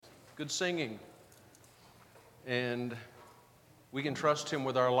good singing. And we can trust Him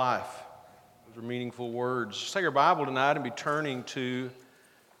with our life. Those are meaningful words. Just take your Bible tonight and be turning to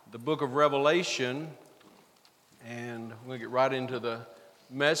the book of Revelation. And we're going to get right into the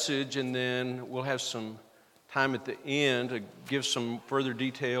message, and then we'll have some time at the end to give some further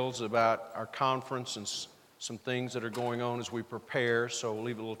details about our conference and some things that are going on as we prepare. So we'll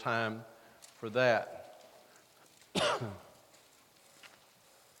leave a little time for that.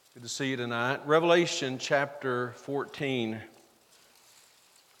 Good to see you tonight. Revelation chapter 14.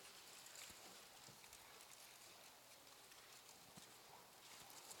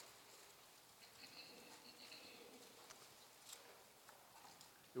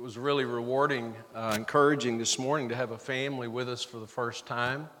 It was really rewarding, encouraging this morning to have a family with us for the first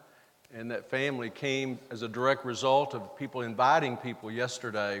time. And that family came as a direct result of people inviting people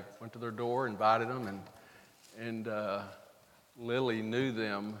yesterday. Went to their door, invited them, and Lily knew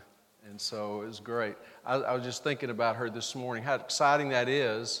them, and so it was great. I was just thinking about her this morning, how exciting that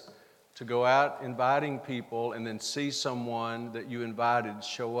is to go out inviting people and then see someone that you invited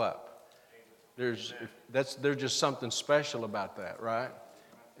show up. There's just something special about that, right?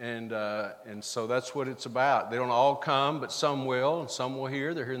 And so that's what it's about. They don't all come, but some will, and some will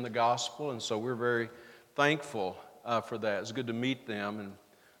hear. They're hearing the gospel, and so we're very thankful for that. It's good to meet them and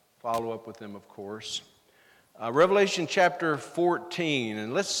follow up with them, of course. Revelation chapter 14,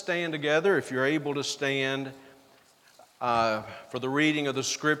 and let's stand together if you're able to stand for the reading of the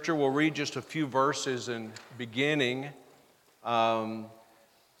Scripture. We'll read just a few verses in beginning.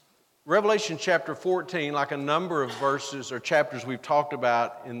 Revelation chapter 14, like a number of verses or chapters we've talked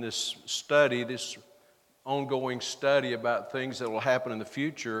about in this study, this ongoing study about things that will happen in the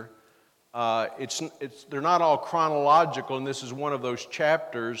future, they're not all chronological, and this is one of those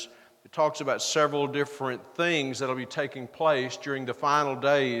chapters. It talks about several different things that will be taking place during the final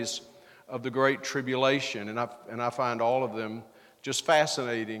days of the Great Tribulation, and I find all of them just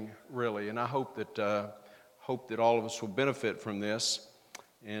fascinating, really. And I hope that all of us will benefit from this.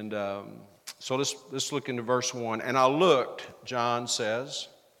 And so let's look into verse 1. And I looked, John says,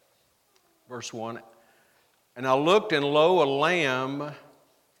 verse 1. And I looked, and lo, a lamb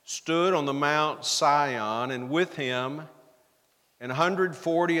stood on the Mount Sion, and with him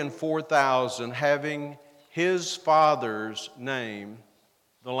 144,000, having his father's name,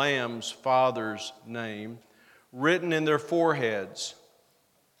 the Lamb's father's name, written in their foreheads.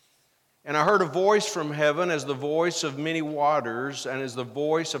 And I heard a voice from heaven as the voice of many waters, and as the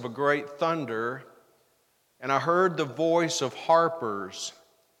voice of a great thunder. And I heard the voice of harpers,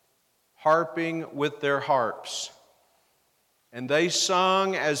 harping with their harps. And they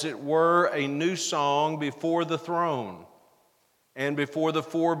sung as it were a new song before the throne, and before the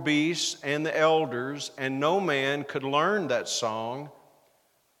four beasts and the elders, and no man could learn that song,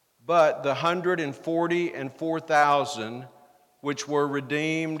 but the 144,000 which were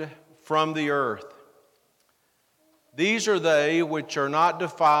redeemed from the earth. These are they which are not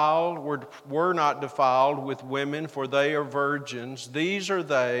defiled, were not defiled with women, for they are virgins. These are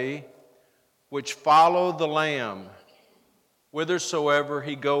they which follow the Lamb, whithersoever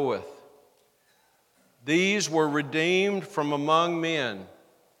he goeth. These were redeemed from among men,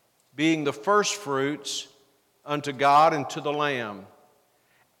 being the firstfruits unto God and to the Lamb.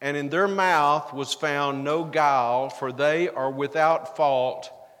 And in their mouth was found no guile, for they are without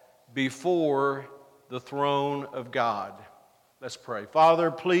fault before the throne of God. Let's pray.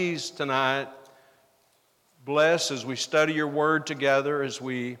 Father, please tonight bless as we study your word together, as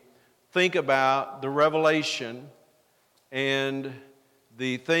we think about the revelation and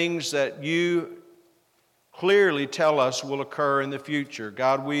the things that you clearly tell us will occur in the future.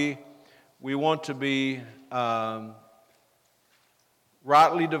 God, we want to be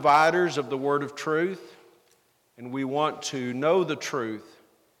rightly dividers of the word of truth, and we want to know the truth.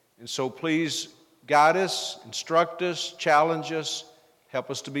 And so please guide us, instruct us, challenge us,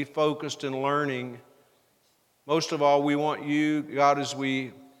 help us to be focused in learning. Most of all, we want you, God, as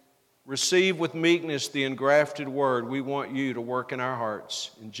we receive with meekness the engrafted word, we want you to work in our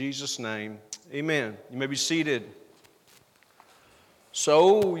hearts. In Jesus' name, amen. You may be seated.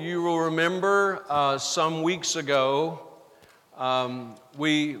 So you will remember some weeks ago,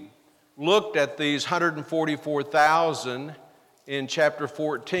 we looked at these 144,000 in chapter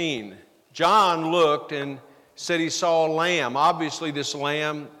 14. John looked and said he saw a lamb. Obviously, this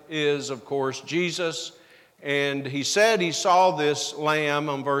lamb is, of course, Jesus. And he said he saw this lamb,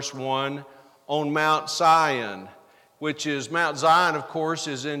 on verse 1, on Mount Zion, which is, Mount Zion, of course,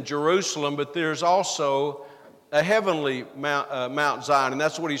 is in Jerusalem, but there's also a heavenly Mount Zion, and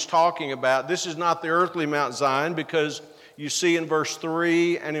that's what he's talking about. This is not the earthly Mount Zion, because you see in verse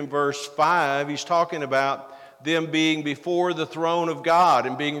 3 and in verse 5, he's talking about them being before the throne of God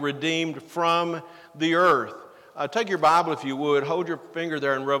and being redeemed from the earth. Take your Bible, if you would, hold your finger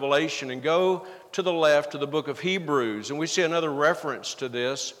there in Revelation and go to the left to the book of Hebrews. And we see another reference to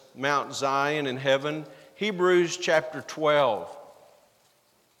this, Mount Zion in heaven. Hebrews chapter 12.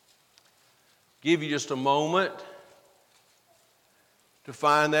 Give you just a moment to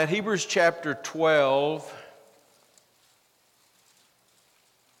find that. Hebrews chapter 12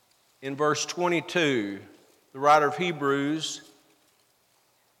 in verse 22. The writer of Hebrews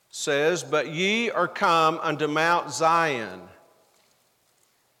says, "But ye are come unto Mount Zion,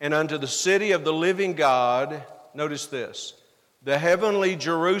 and unto the city of the living God," notice this, "the heavenly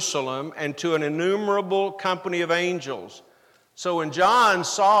Jerusalem, and to an innumerable company of angels." So when John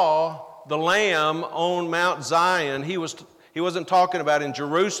saw the Lamb on Mount Zion, he wasn't talking about in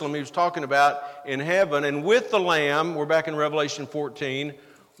Jerusalem, he was talking about in heaven. And with the Lamb, we're back in Revelation 14,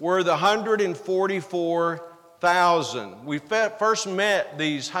 were the 144,000. We first met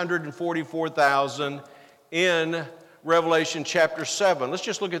these 144,000 in Revelation chapter 7. Let's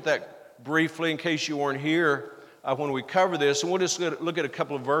just look at that briefly in case you weren't here when we cover this. And we'll just look at a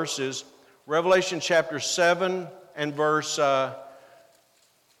couple of verses. Revelation chapter 7 and verse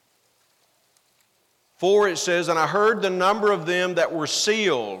 4, it says, "And I heard the number of them that were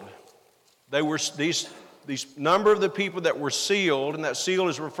sealed." They were these number of the people that were sealed, and that seal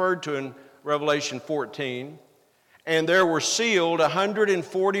is referred to in Revelation 14. "And there were sealed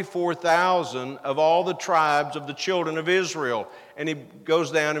 144,000 of all the tribes of the children of Israel." And he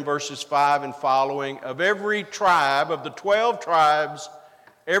goes down in verses 5 and following. "Of every tribe, of the 12 tribes,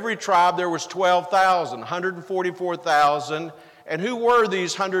 every tribe there was 12,000, 144,000. And who were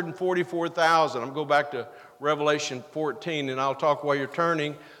these 144,000? I'm going to go back to Revelation 14, and I'll talk while you're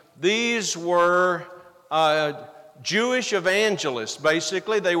turning. These were Jewish evangelists,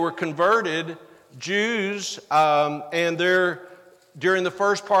 basically. They were converted Jews, and during the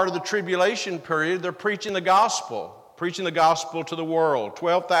first part of the tribulation period, they're preaching the gospel to the world.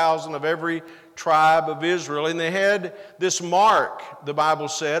 12,000 of every tribe of Israel. And they had this mark, the Bible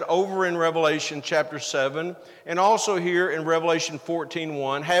said, over in Revelation chapter 7, and also here in Revelation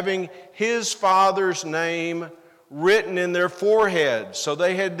 14:1, having his Father's name written in their foreheads. So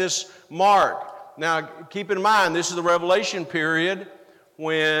they had this mark. Now, keep in mind, this is the Revelation period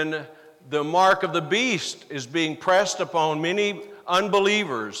when the mark of the beast is being pressed upon many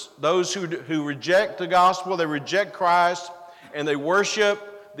unbelievers, those who reject the gospel, they reject Christ, and they worship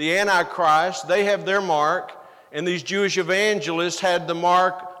the Antichrist. They have their mark, and these Jewish evangelists had the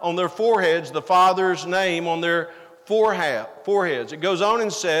mark on their foreheads, the Father's name on their foreheads. It goes on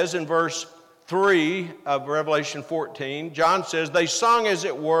and says in verse 3 of Revelation 14, John says, "They sung as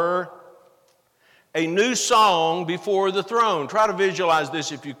it were a new song before the throne." Try to visualize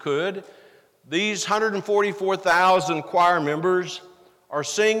this if you could. These 144,000 choir members are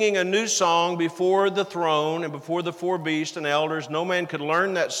singing a new song before the throne and before the four beasts and elders. No man could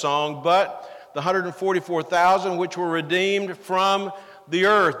learn that song but the 144,000 which were redeemed from the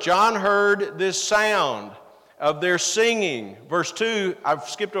earth. John heard this sound of their singing. Verse 2, I've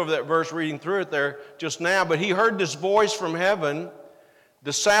skipped over that verse reading through it there just now, but he heard this voice from heaven,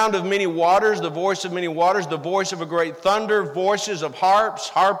 the sound of many waters, the voice of many waters, the voice of a great thunder, voices of harps,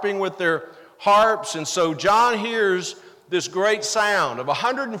 harping with their harps. And so John hears this great sound of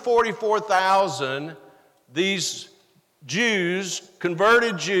 144,000, these Jews,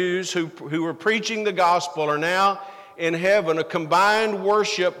 converted Jews who were preaching the gospel are now in heaven, a combined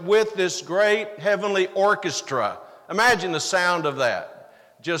worship with this great heavenly orchestra. Imagine the sound of that,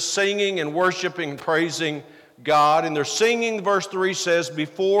 just singing and worshiping and praising God. And they're singing, verse 3 says,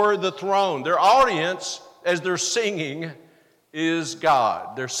 before the throne. Their audience, as they're singing, is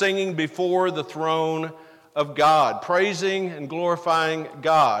God. They're singing before the throne of God, praising and glorifying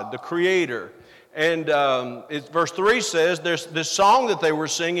God, the Creator. And verse 3 says, there's this song that they were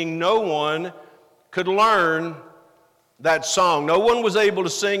singing, no one could learn that song. No one was able to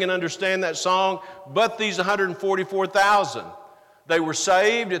sing and understand that song but these 144,000. They were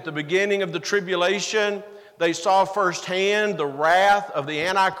saved at the beginning of the tribulation. They saw firsthand the wrath of the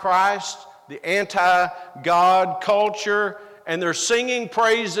Antichrist, the anti-God culture, and they're singing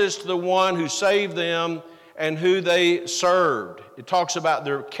praises to the one who saved them and who they served. It talks about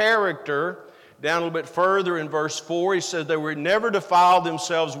their character. Down a little bit further in verse 4, he says they were never defiled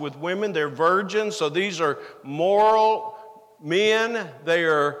themselves with women. They're virgins, so these are moral men.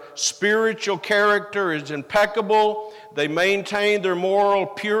 Their spiritual character is impeccable. They maintain their moral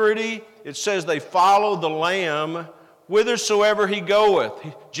purity. It says they follow the Lamb whithersoever he goeth.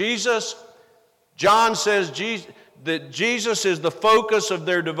 John says that Jesus is the focus of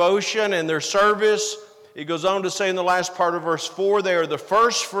their devotion and their service. He goes on to say in the last part of verse 4, they are the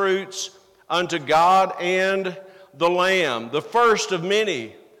first fruits unto God and the Lamb, the first of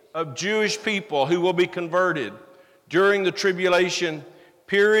many of Jewish people who will be converted during the tribulation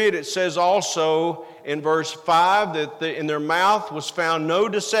period. It says also in verse 5 that in their mouth was found no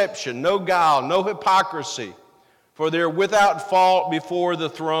deception, no guile, no hypocrisy, for they're without fault before the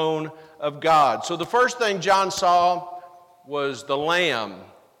throne of God. So the first thing John saw was the Lamb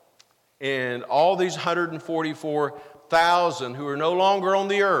and all these 144,000 who are no longer on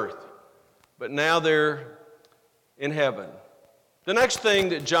the earth, but now they're in heaven. The next thing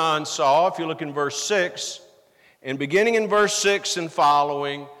that John saw, if you look in verse 6, and beginning in verse 6 and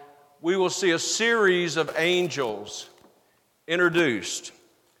following, we will see a series of angels introduced.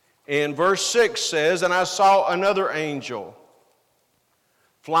 And verse 6 says, and I saw another angel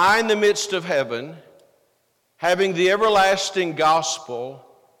fly in the midst of heaven, having the everlasting gospel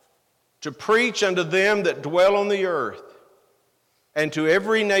to preach unto them that dwell on the earth, and to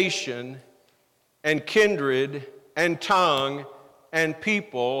every nation and kindred and tongue and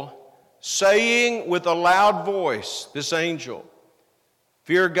people, saying with a loud voice, this angel,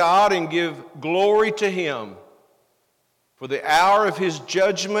 fear God and give glory to him, for the hour of his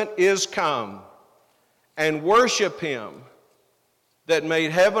judgment is come, and worship him that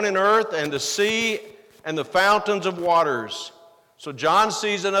made heaven and earth and the sea and the fountains of waters. So John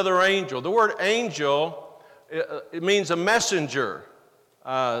sees another angel. The word angel, it means a messenger.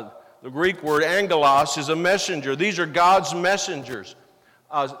 The Greek word angelos is a messenger. These are God's messengers.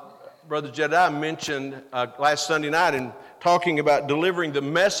 Brother Jedediah mentioned last Sunday night in talking about delivering the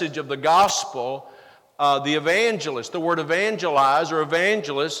message of the gospel, the evangelist. The word evangelize or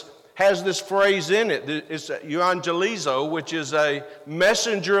evangelist has this phrase in it. It's euangelizo, which is a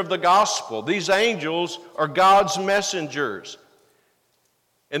messenger of the gospel. These angels are God's messengers.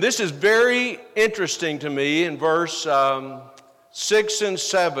 And this is very interesting to me in verse 6 and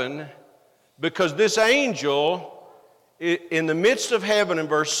 7, because this angel, in the midst of heaven in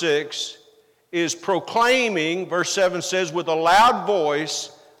verse 6, is proclaiming, verse 7 says, with a loud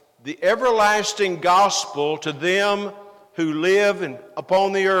voice, the everlasting gospel to them who live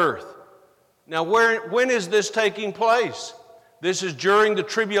upon the earth. Now, when is this taking place? This is during the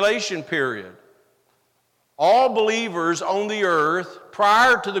tribulation period. All believers on the earth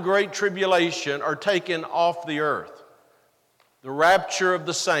prior to the Great Tribulation are taken off the earth. The rapture of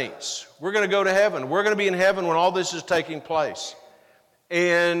the saints. We're going to go to heaven. We're going to be in heaven when all this is taking place.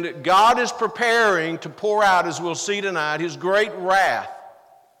 And God is preparing to pour out, as we'll see tonight, his great wrath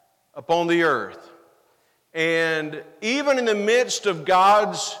upon the earth. And even in the midst of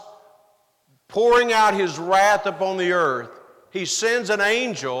God's pouring out his wrath upon the earth, he sends an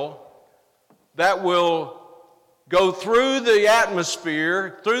angel that will go through the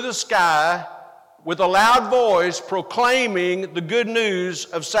atmosphere, through the sky, with a loud voice proclaiming the good news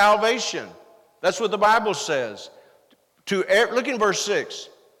of salvation. That's what the Bible says. Look in verse 6.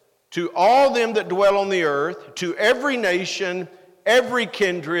 To all them that dwell on the earth, to every nation, every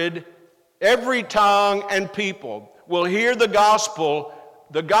kindred, every tongue and people will hear the gospel.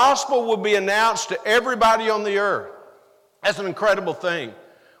 The gospel will be announced to everybody on the earth. That's an incredible thing.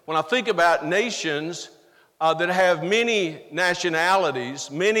 When I think about nations that have many nationalities,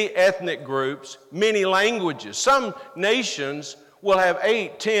 many ethnic groups, many languages. Some nations will have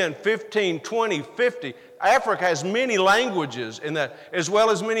 8, 10, 15, 20, 50. Africa has many languages in that, as well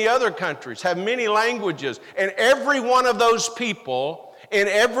as many other countries have many languages. And every one of those people in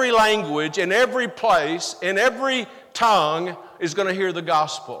every language, in every place, in every tongue is going to hear the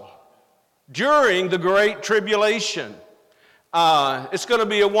gospel. During the Great Tribulation, it's going to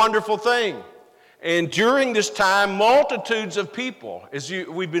be a wonderful thing. And during this time, multitudes of people,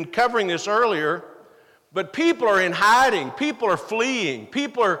 we've been covering this earlier, but people are in hiding, people are fleeing,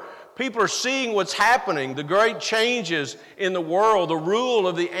 people are seeing what's happening, the great changes in the world, the rule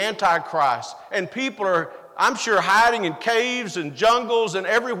of the Antichrist, and people are, I'm sure, hiding in caves and jungles and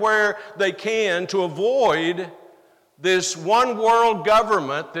everywhere they can to avoid this one world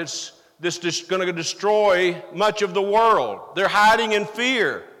government that's going to destroy much of the world. They're hiding in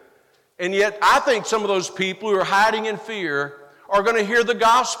fear. And yet, I think some of those people who are hiding in fear are going to hear the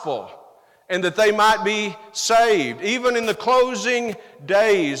gospel and that they might be saved. Even in the closing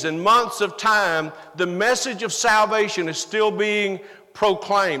days and months of time, the message of salvation is still being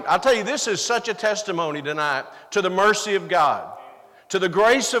proclaimed. I'll tell you, this is such a testimony tonight to the mercy of God, to the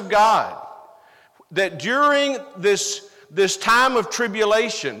grace of God, that during this time of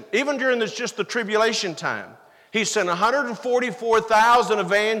tribulation, even during just the tribulation time, he sent 144,000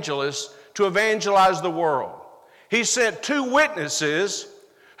 evangelists to evangelize the world. He sent 2 witnesses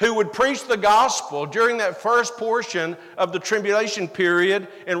who would preach the gospel during that first portion of the tribulation period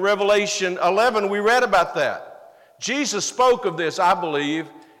in Revelation 11. We read about that. Jesus spoke of this, I believe,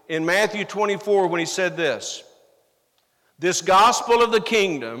 in Matthew 24 when he said this, "This gospel of the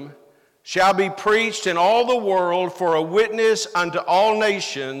kingdom shall be preached in all the world for a witness unto all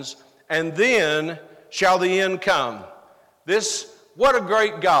nations, and then shall the end come." What a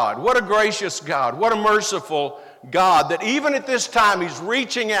great God, what a gracious God, what a merciful God, that even at this time He's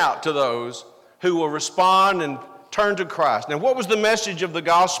reaching out to those who will respond and turn to Christ. Now, what was the message of the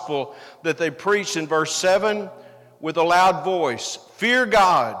gospel that they preached in verse 7? With a loud voice, "Fear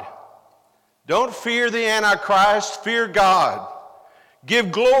God." Don't fear the Antichrist, fear God.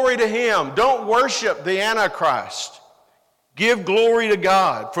 Give glory to Him. Don't worship the Antichrist. Give glory to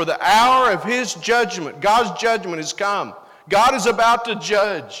God. For the hour of His judgment, God's judgment has come. God is about to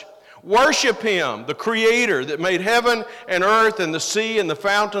judge. Worship Him, the Creator that made heaven and earth and the sea and the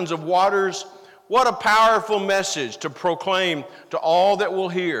fountains of waters. What a powerful message to proclaim to all that will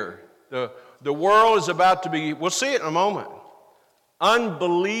hear. The world is about to be, we'll see it in a moment,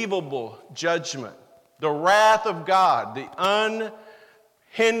 unbelievable judgment. The wrath of God, the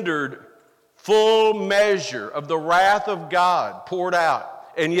unhindered full measure of the wrath of God poured out.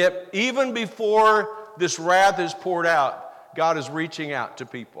 And yet, even before this wrath is poured out, God is reaching out to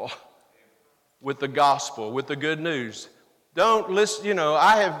people with the gospel, with the good news. Don't listen,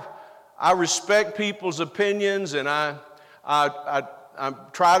 I respect people's opinions, and I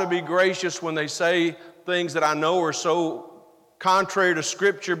try to be gracious when they say things that I know are so contrary to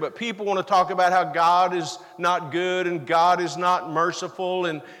Scripture, but people want to talk about how God is not good and God is not merciful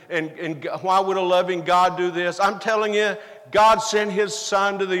and why would a loving God do this? I'm telling you, God sent His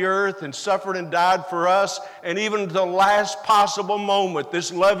Son to the earth and suffered and died for us, and even to the last possible moment,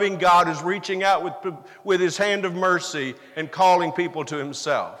 this loving God is reaching out with His hand of mercy and calling people to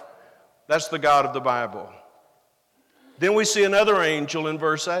Himself. That's the God of the Bible. Then we see another angel in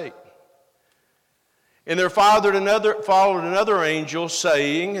verse 8. And there followed another angel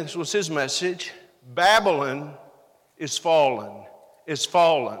saying, this was his message, "Babylon is fallen, is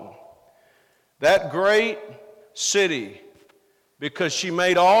fallen, that great city, because she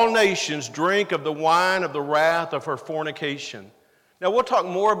made all nations drink of the wine of the wrath of her fornication." Now we'll talk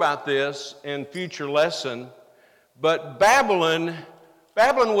more about this in future lesson, but Babylon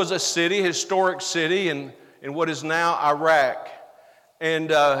was a city, historic city in what is now Iraq.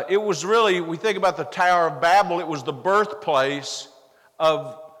 And it was really, we think about the Tower of Babel, it was the birthplace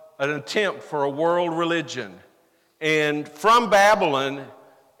of an attempt for a world religion. And from Babylon,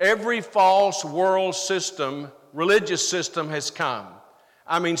 every false world system, religious system has come.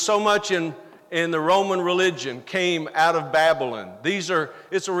 I mean, so much in the Roman religion came out of Babylon.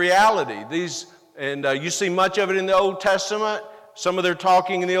 It's a reality. You see much of it in the Old Testament. Some of their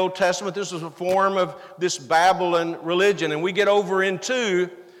talking in the Old Testament, this was a form of this Babylon religion. And we get over into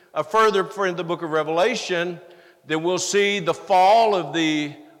further in the book of Revelation, then we'll see the fall of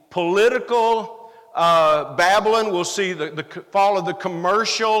the political Babylon. We'll see the fall of the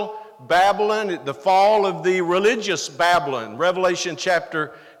commercial Babylon, the fall of the religious Babylon, Revelation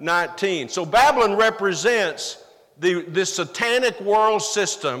chapter 19. So Babylon represents this satanic world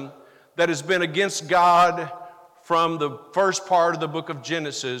system that has been against God from the first part of the book of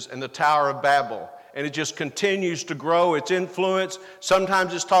Genesis and the Tower of Babel. And it just continues to grow its influence.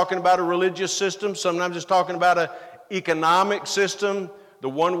 Sometimes it's talking about a religious system. Sometimes it's talking about an economic system, the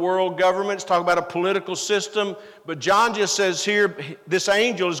one world government. It's talking about a political system. But John just says here, this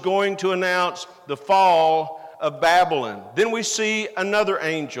angel is going to announce the fall of Babylon. Then we see another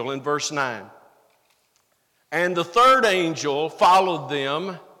angel in verse 9. And the third angel followed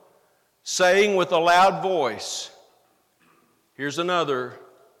them, saying with a loud voice, here's another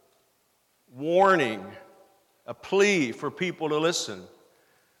warning, a plea for people to listen,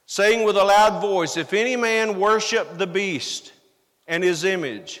 saying with a loud voice, "If any man worship the beast and his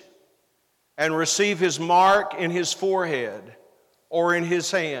image, and receive his mark in his forehead or in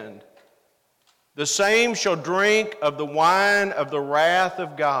his hand, the same shall drink of the wine of the wrath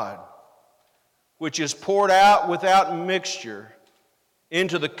of God, which is poured out without mixture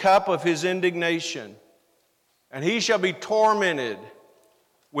into the cup of his indignation. And he shall be tormented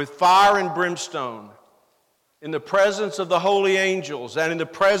with fire and brimstone in the presence of the holy angels and in the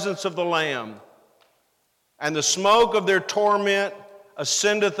presence of the Lamb. And the smoke of their torment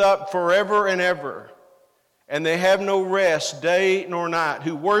ascendeth up forever and ever. And they have no rest day nor night,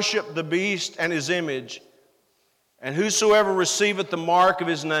 who worship the beast and his image, and whosoever receiveth the mark of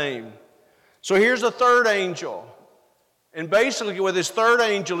his name." So here's a third angel. And basically what this third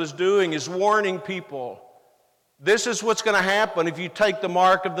angel is doing is warning people This is what's going to happen if you take the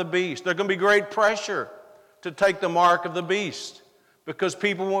mark of the beast. There's going to be great pressure to take the mark of the beast because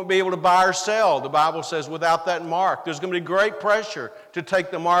people won't be able to buy or sell, the Bible says, without that mark. There's going to be great pressure to take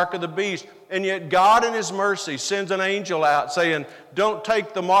the mark of the beast. And yet God in His mercy sends an angel out saying, don't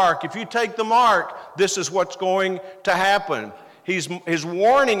take the mark. If you take the mark, this is what's going to happen. His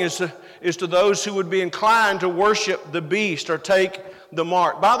warning is to those who would be inclined to worship the beast or take the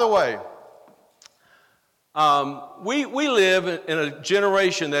mark. By the way, we live in a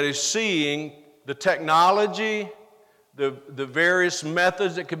generation that is seeing the technology, the various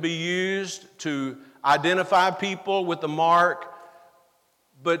methods that could be used to identify people with the mark.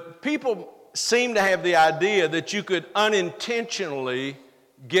 But people seem to have the idea that you could unintentionally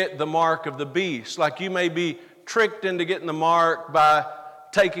get the mark of the beast. Like you may be tricked into getting the mark by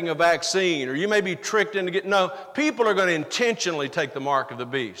taking a vaccine, or you may be tricked into getting... No, people are going to intentionally take the mark of the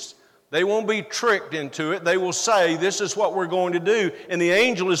beast. They won't be tricked into it. They will say, this is what we're going to do. And the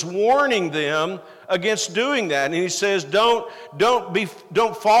angel is warning them against doing that. And he says, don't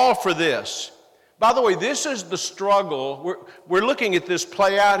fall for this. By the way, this is the struggle. We're looking at this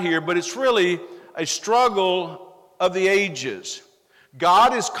play out here, but it's really a struggle of the ages.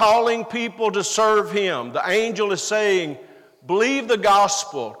 God is calling people to serve Him. The angel is saying, believe the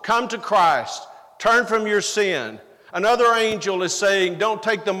gospel, come to Christ, turn from your sin. Another angel is saying, don't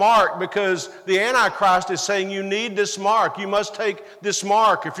take the mark, because the Antichrist is saying you need this mark. You must take this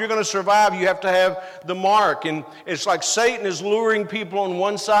mark. If you're going to survive, you have to have the mark. And it's like Satan is luring people on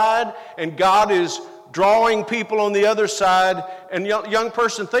one side, and God is drawing people on the other side. And young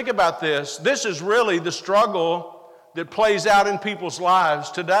person, think about this. This is really the struggle that plays out in people's lives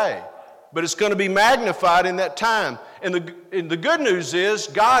today. But it's going to be magnified in that time. And the good news is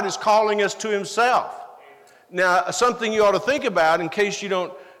God is calling us to Himself. Now, something you ought to think about in case you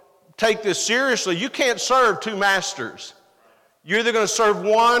don't take this seriously, you can't serve two masters. You're either going to serve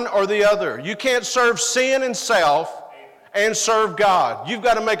one or the other. You can't serve sin and self and serve God. You've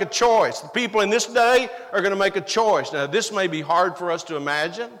got to make a choice. The people in this day are going to make a choice. Now, this may be hard for us to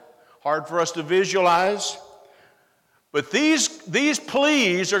imagine, hard for us to visualize, but these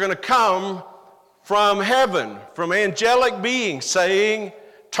pleas are going to come from heaven, from angelic beings saying,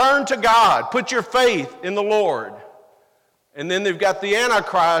 turn to God, put your faith in the Lord. And then they've got the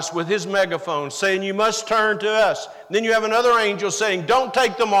Antichrist with his megaphone saying, you must turn to us. And then you have another angel saying, don't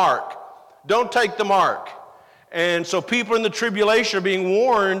take the mark. Don't take the mark. And so people in the tribulation are being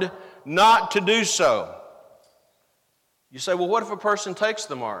warned not to do so. You say, well, what if a person takes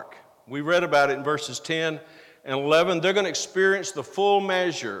the mark? We read about it in verses 10 and 11. They're going to experience the full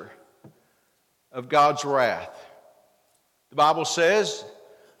measure of God's wrath. The Bible says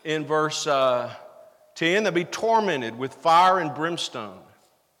in verse 10, they'll be tormented with fire and brimstone.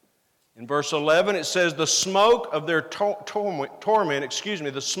 In verse 11, it says, the smoke of their torment,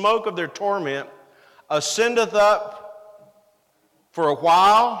 the smoke of their torment ascendeth up for a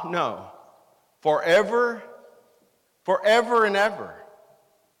while? No. Forever and ever.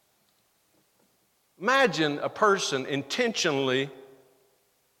 Imagine a person intentionally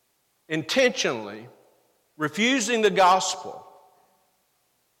refusing the gospel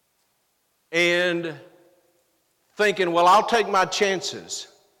and thinking, well, I'll take my chances.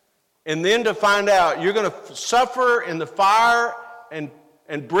 And then to find out you're going to suffer in the fire and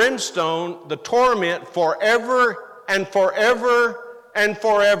brimstone, the torment forever and forever and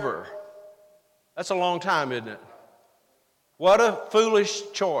forever. That's a long time, isn't it? What a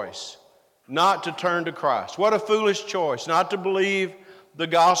foolish choice not to turn to Christ. What a foolish choice not to believe the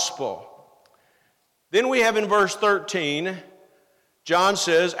gospel. Then we have in verse 13, John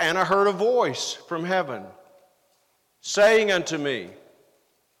says, and I heard a voice from heaven saying unto me,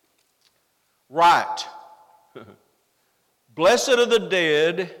 write, blessed are the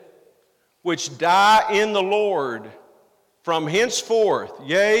dead which die in the Lord from henceforth.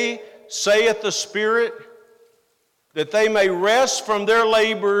 Yea, saith the Spirit, that they may rest from their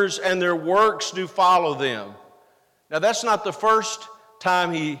labors and their works do follow them. Now that's not the first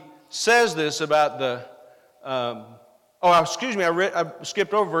time he says this about the... I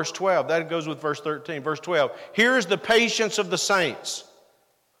skipped over verse 12. That goes with verse 13. Verse 12. Here is the patience of the saints.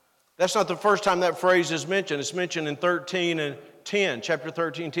 That's not the first time that phrase is mentioned. It's mentioned in 13 and 10, chapter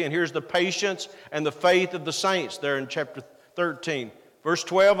 13, 10. Here's the patience and the faith of the saints there in chapter 13. Verse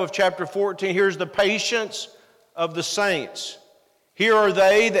 12 of chapter 14. Here's the patience of the saints. Here are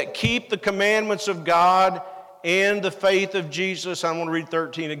they that keep the commandments of God and the faith of Jesus. I'm going to read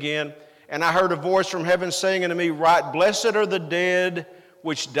 13 again. And I heard a voice from heaven saying unto me, write, blessed are the dead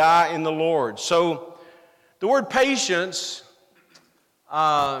which die in the Lord. So the word patience,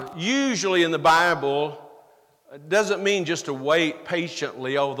 usually in the Bible, It doesn't mean just to wait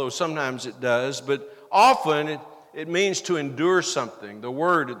patiently, although sometimes it does, but often it means to endure something. The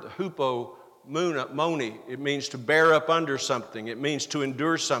word, hupomoni, it means to bear up under something. It means to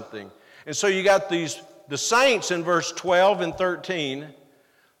endure something. And so you got the saints in verse 12 and 13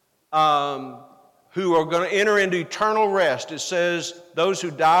 who are going to enter into eternal rest. It says, those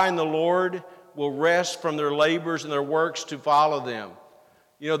who die in the Lord will rest from their labors and their works to follow them.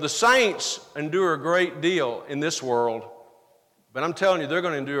 You know, the saints endure a great deal in this world, but I'm telling you, they're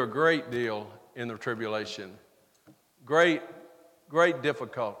going to endure a great deal in the tribulation. Great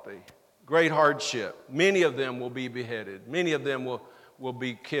difficulty, great hardship. Many of them will be beheaded. Many of them will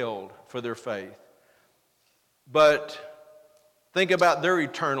be killed for their faith. But think about their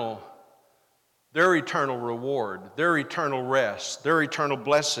eternal reward, their eternal rest, their eternal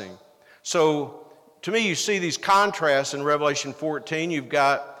blessing. So, to me, you see these contrasts in Revelation 14. You've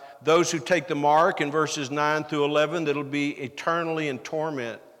got those who take the mark in verses 9 through 11 that'll be eternally in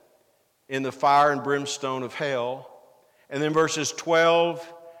torment in the fire and brimstone of hell. And then verses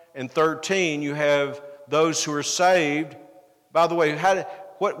 12 and 13, you have those who are saved. By the way,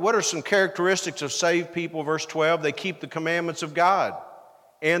 what are some characteristics of saved people? Verse 12, they keep the commandments of God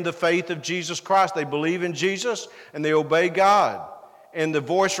and the faith of Jesus Christ. They believe in Jesus and they obey God. And the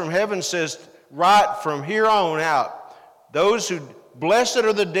voice from heaven says, right from here on out, those who, blessed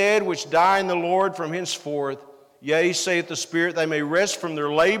are the dead which die in the Lord from henceforth. Yea, saith the Spirit, they may rest from their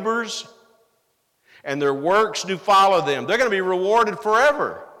labors, and their works do follow them. They're going to be rewarded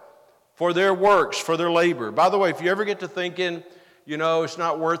forever for their works, for their labor. By the way, if you ever get to thinking, you know, it's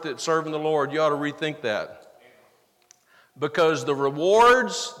not worth it serving the Lord, you ought to rethink that. Because the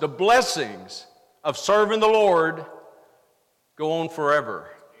rewards, the blessings of serving the Lord go on forever.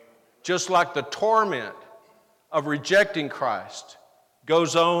 Just like the torment of rejecting Christ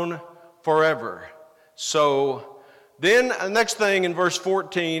goes on forever. So then the next thing in verse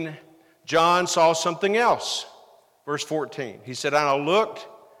 14, John saw something else. Verse 14, he said, and I looked,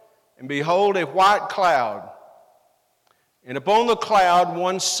 and behold, a white cloud. And upon the cloud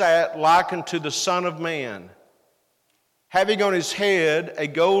one sat like unto the Son of Man, having on his head a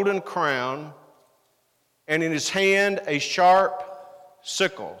golden crown, and in his hand a sharp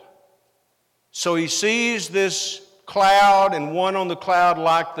sickle. So he sees this cloud and one on the cloud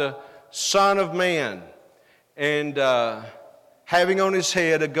like the Son of Man, and having on his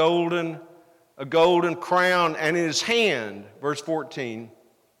head a golden crown, and in his hand, verse 14,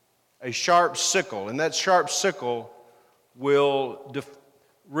 a sharp sickle. And that sharp sickle will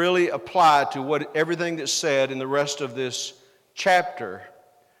really apply to everything that's said in the rest of this chapter.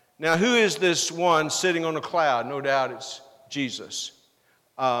 Now, who is this one sitting on a cloud? No doubt it's Jesus.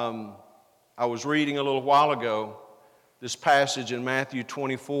 I was reading a little while ago this passage in Matthew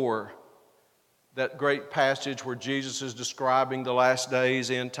 24, that great passage where Jesus is describing the last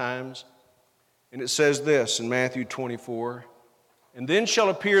days, end times. And it says this in Matthew 24, and then shall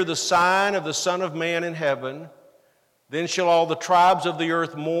appear the sign of the Son of Man in heaven. Then shall all the tribes of the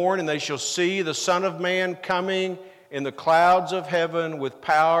earth mourn, and they shall see the Son of Man coming in the clouds of heaven with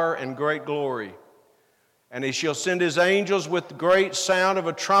power and great glory. And he shall send his angels with the great sound of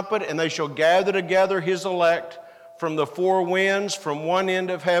a trumpet, and they shall gather together his elect from the four winds, from one end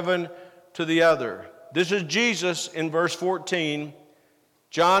of heaven to the other. This is Jesus in verse 14.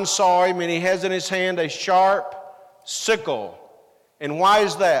 John saw him, and he has in his hand a sharp sickle. And why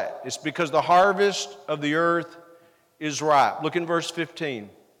is that? It's because the harvest of the earth is ripe. Look in verse 15.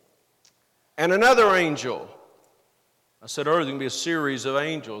 And another angel. I said earlier, there's going to be a series of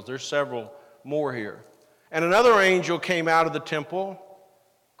angels. There's several more here. And another angel came out of the temple,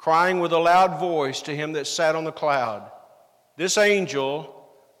 crying with a loud voice to him that sat on the cloud. This angel,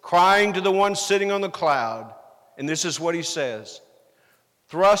 crying to the one sitting on the cloud, and this is what he says,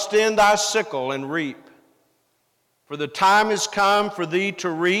 thrust in thy sickle and reap, for the time is come for thee to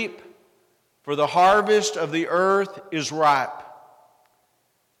reap, for the harvest of the earth is ripe.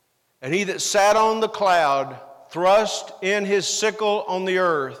 And he that sat on the cloud thrust in his sickle on the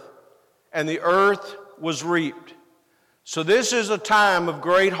earth, and the earth was reaped. So this is a time of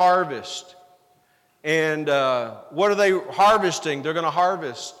great harvest. And what are they harvesting? They're going to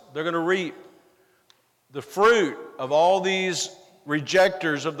harvest. They're going to reap the fruit of all these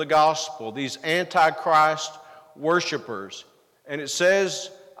rejectors of the gospel, these antichrist worshipers. And it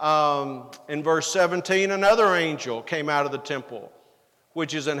says in verse 17, another angel came out of the temple,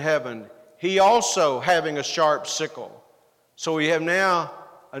 which is in heaven, he also having a sharp sickle. So we have now,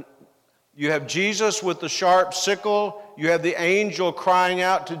 you have Jesus with the sharp sickle. You have the angel crying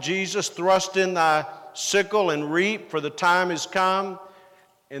out to Jesus, thrust in thy sickle and reap, for the time is come.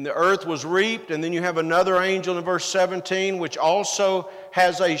 and the earth was reaped. And then you have another angel in verse 17, which also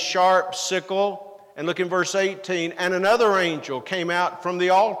has a sharp sickle. And look in verse 18, and another angel came out from the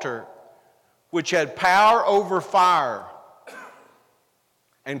altar, which had power over fire,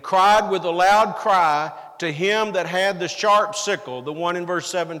 and cried with a loud cry to him that had the sharp sickle, the one in verse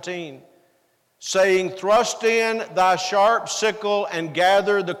 17, saying, thrust in thy sharp sickle and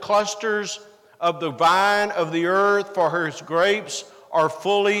gather the clusters of the vine of the earth, for her grapes are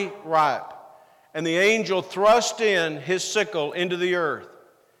fully ripe. And the angel thrust in his sickle into the earth,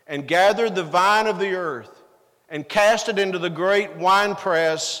 and gathered the vine of the earth, and cast it into the great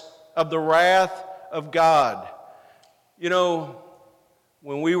winepress of the wrath of God. You know,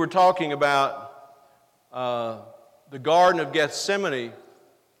 when we were talking about the Garden of Gethsemane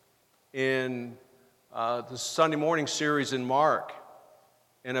in the Sunday morning series in Mark,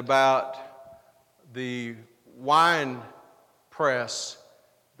 and about the wine press.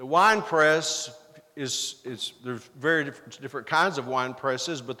 The wine press is there's very different kinds of wine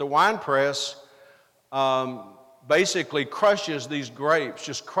presses, but the wine press basically crushes these grapes,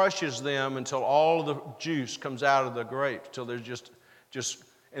 just crushes them until all the juice comes out of the grapes, till there's just,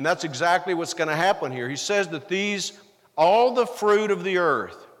 and that's exactly what's going to happen here. He says that all the fruit of the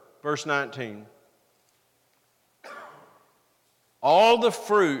earth, verse 19, all the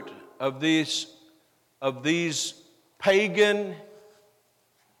fruit of these pagan,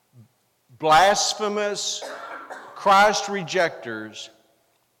 blasphemous, Christ rejectors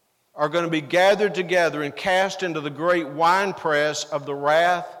are going to be gathered together and cast into the great winepress of the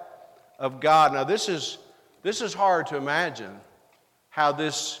wrath of God. Now this is hard to imagine, how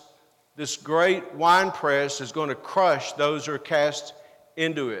this great winepress is going to crush those who are cast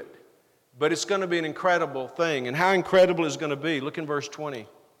into it. But it's going to be an incredible thing. And how incredible is it going to be? Look in verse 20.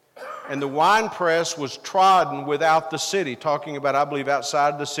 And the winepress was trodden without the city, talking about, I believe,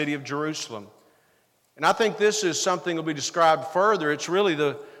 outside the city of Jerusalem. And I think this is something that will be described further. It's really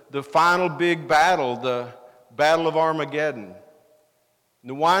the final big battle, the Battle of Armageddon. And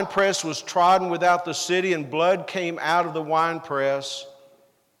the winepress was trodden without the city, and blood came out of the winepress,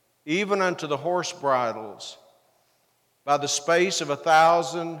 even unto the horse bridles, by the space of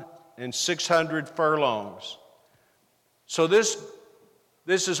 1,600 furlongs. So this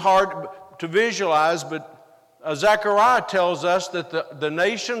is hard to visualize, but Zechariah tells us that the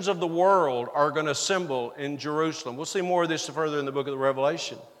nations of the world are going to assemble in Jerusalem. We'll see more of this further in the book of the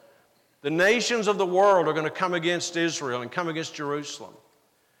Revelation. The nations of the world are going to come against Israel and come against Jerusalem.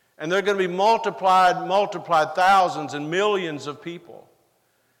 And they're going to be multiplied thousands and millions of people.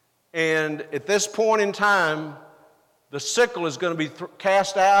 And at this point in time, the sickle is going to be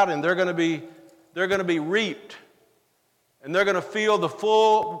cast out, and they're going to be reaped. And they're going to feel the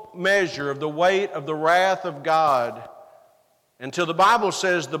full measure of the weight of the wrath of God, until the Bible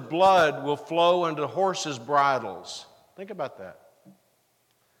says the blood will flow unto horses' bridles. Think about that.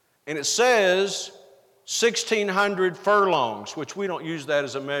 And it says 1,600 furlongs, which we don't use that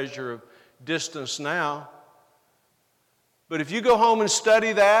as a measure of distance now. But if you go home and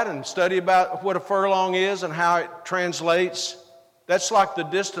study that, and study about what a furlong is and how it translates, that's like the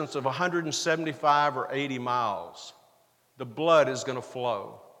distance of 175 or 80 miles. The blood is going to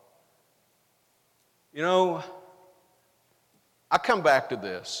flow. You know, I come back to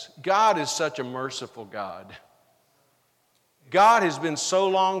this. God is such a merciful God. God has been so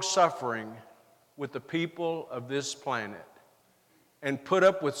long suffering with the people of this planet and put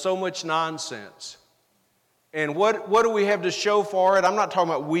up with so much nonsense. And what do we have to show for it? I'm not talking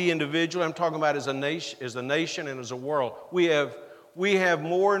about we individually. I'm talking about as a nation and as a world. We have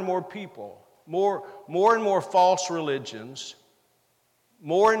more and more people, more and more false religions,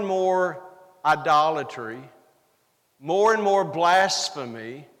 more and more idolatry, more and more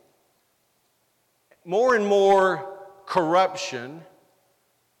blasphemy, more and more corruption,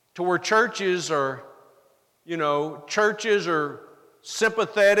 to where churches are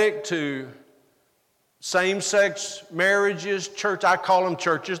sympathetic to same-sex marriages. I call them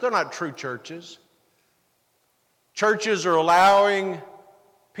churches. They're not true churches. Churches are allowing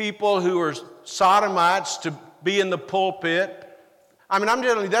people who are sodomites to be in the pulpit. I mean, I'm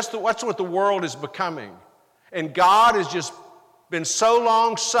telling you, that's what the world is becoming. And God has just been so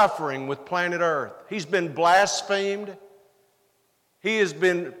long suffering with planet Earth. He's been blasphemed. He has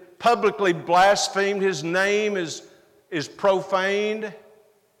been publicly blasphemed. His name is profaned.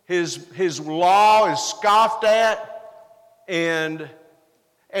 His law is scoffed at. And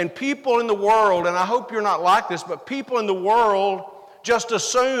people in the world, and I hope you're not like this, but people in the world just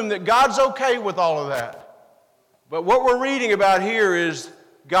assume that God's okay with all of that. But what we're reading about here is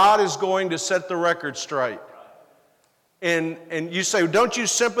God is going to set the record straight. And you say, don't you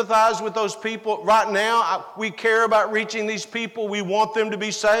sympathize with those people? Right now, we care about reaching these people. We want them to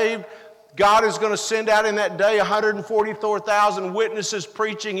be saved. God is going to send out in that day 144,000 witnesses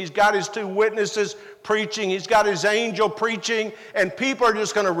preaching. He's got His 2 witnesses preaching. He's got His angel preaching. And people are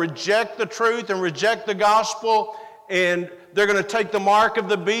just going to reject the truth and reject the gospel. And they're going to take the mark of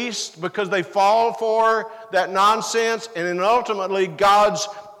the beast because they fall for that nonsense. And then ultimately, God's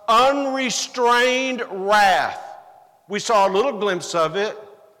unrestrained wrath. We saw a little glimpse of it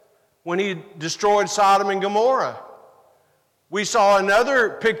when He destroyed Sodom and Gomorrah. We saw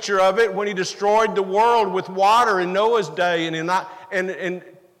another picture of it when He destroyed the world with water in Noah's day and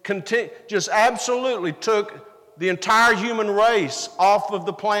just absolutely took the entire human race off of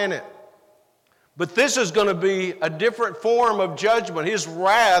the planet. But this is going to be a different form of judgment. His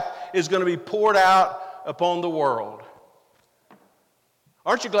wrath is going to be poured out upon the world.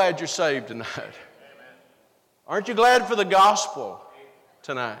 Aren't you glad you're saved tonight? Amen. Aren't you glad for the gospel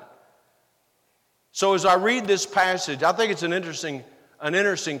tonight? So as I read this passage, I think it's an interesting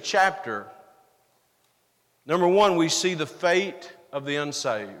chapter. Number one, we see the fate of the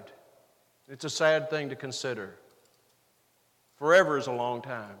unsaved. It's a sad thing to consider. Forever is a long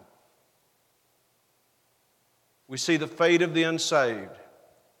time. We see the fate of the unsaved.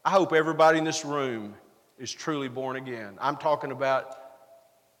 I hope everybody in this room is truly born again. I'm talking about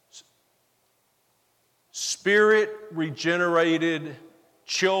Spirit-regenerated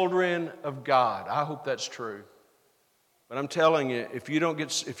children of God. I hope that's true. But I'm telling you, if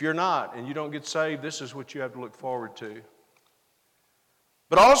you're not and you don't get saved, this is what you have to look forward to.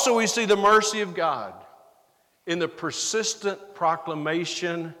 But also we see the mercy of God in the persistent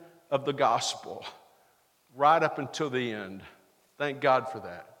proclamation of the gospel right up until the end. Thank God for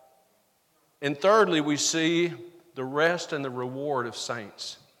that. And thirdly, we see the rest and the reward of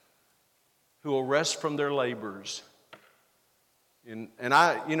saints who will rest from their labors. And when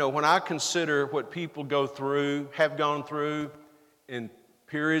I consider what people have gone through in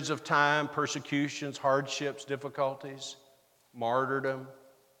periods of time, persecutions, hardships, difficulties, martyrdom,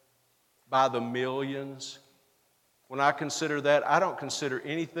 by the millions, when I consider that, I don't consider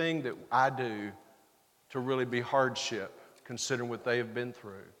anything that I do to really be hardship, considering what they have been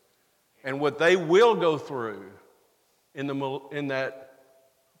through and what they will go through in that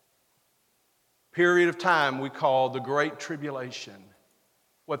period of time we call the Great Tribulation.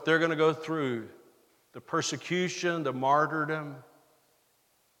 What they're going to go through, the persecution, the martyrdom,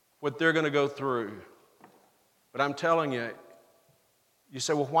 what they're going to go through. But I'm telling you, you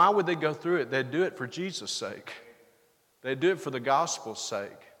say, well, why would they go through it? They'd do it for Jesus' sake. They'd do it for the gospel's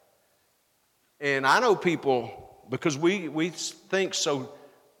sake. And I know people, because we think so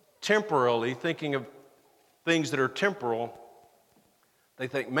temporally, thinking of things that are temporal, they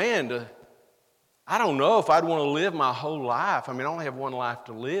think, man, I don't know if I'd want to live my whole life. I mean, I only have one life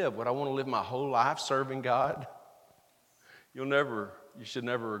to live. Would I want to live my whole life serving God? You should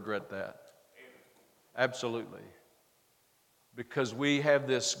never regret that. Absolutely. Because we have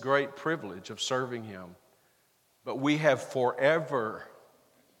this great privilege of serving Him. But we have forever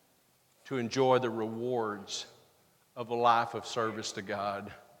to enjoy the rewards of a life of service to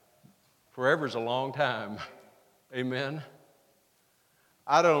God. Forever is a long time. Amen.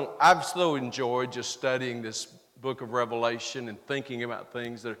 I've so enjoyed just studying this book of Revelation and thinking about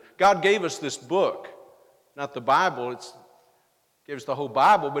things God gave us this book, not the Bible. He gave us the whole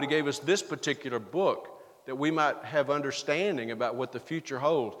Bible, but He gave us this particular book that we might have understanding about what the future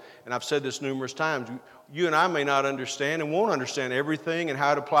holds. And I've said this numerous times. You and I may not understand and won't understand everything and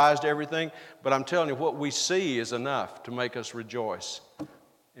how it applies to everything, but I'm telling you, what we see is enough to make us rejoice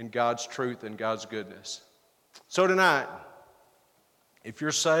in God's truth and God's goodness. So tonight, if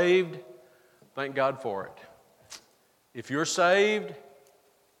you're saved, thank God for it. If you're saved,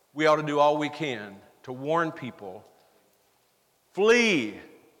 we ought to do all we can to warn people. Flee,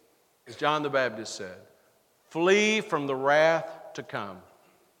 as John the Baptist said. Flee from the wrath to come.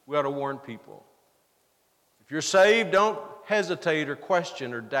 We ought to warn people. If you're saved, don't hesitate or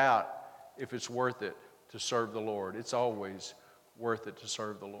question or doubt if it's worth it to serve the Lord. It's always worth it to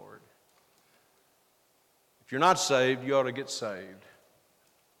serve the Lord. If you're not saved, you ought to get saved.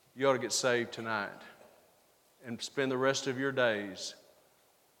 You ought to get saved tonight and spend the rest of your days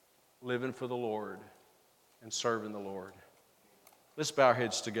living for the Lord and serving the Lord. Let's bow our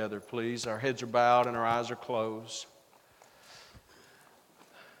heads together, please. Our heads are bowed and our eyes are closed.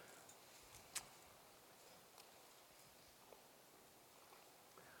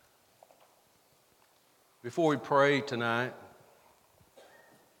 Before we pray tonight,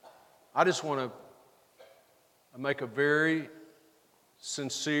 I just want to make a very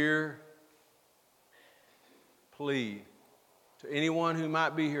sincere plea to anyone who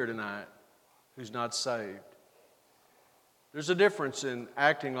might be here tonight who's not saved. There's a difference in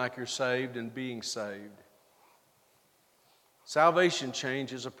acting like you're saved and being saved. Salvation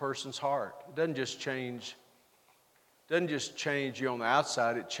changes a person's heart. It doesn't just change you on the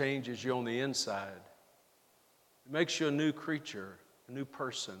outside, it changes you on the inside. It makes you a new creature, a new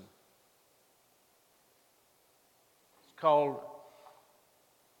person. It's called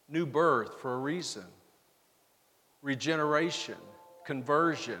new birth for a reason. Regeneration,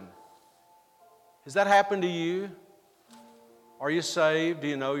 conversion. Has that happened to you? Are you saved? Do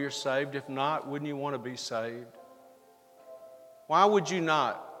you know you're saved? If not, wouldn't you want to be saved? Why would you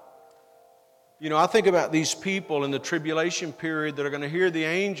not? You know, I think about these people in the tribulation period that are going to hear the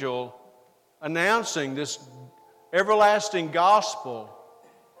angel announcing this everlasting gospel,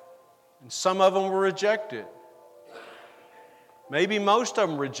 and some of them will reject it. Maybe most of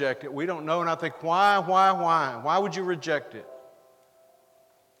them reject it. We don't know, and I think, why? Why would you reject it?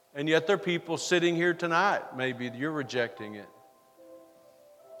 And yet there are people sitting here tonight, maybe you're rejecting it.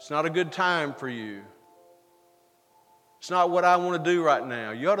 It's not a good time for you. It's not what I want to do right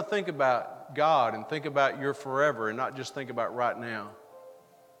now. You ought to think about God and think about your forever and not just think about right now.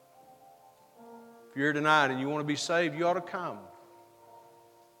 If you're here tonight and you want to be saved, you ought to come.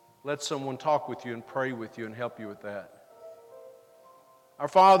 Let someone talk with you and pray with you and help you with that. Our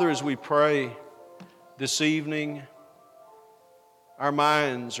Father, as we pray this evening, our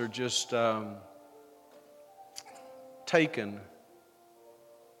minds are just taken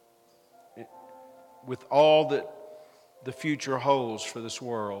with all that the future holds for this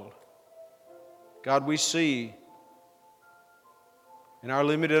world. God, we see, in our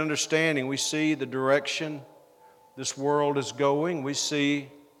limited understanding, we see the direction this world is going. We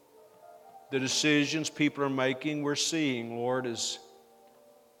see the decisions people are making. We're seeing, Lord, as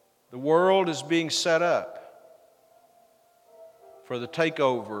the world is being set up for the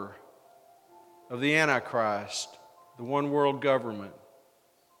takeover of the Antichrist, the one world government.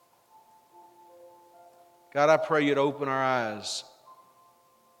 God, I pray you'd open our eyes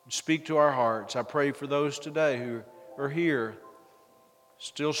and speak to our hearts. I pray for those today who are here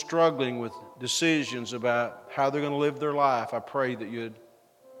still struggling with decisions about how they're going to live their life. I pray that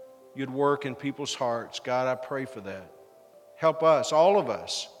you'd work in people's hearts. God, I pray for that. Help us, all of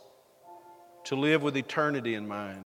us, to live with eternity in mind.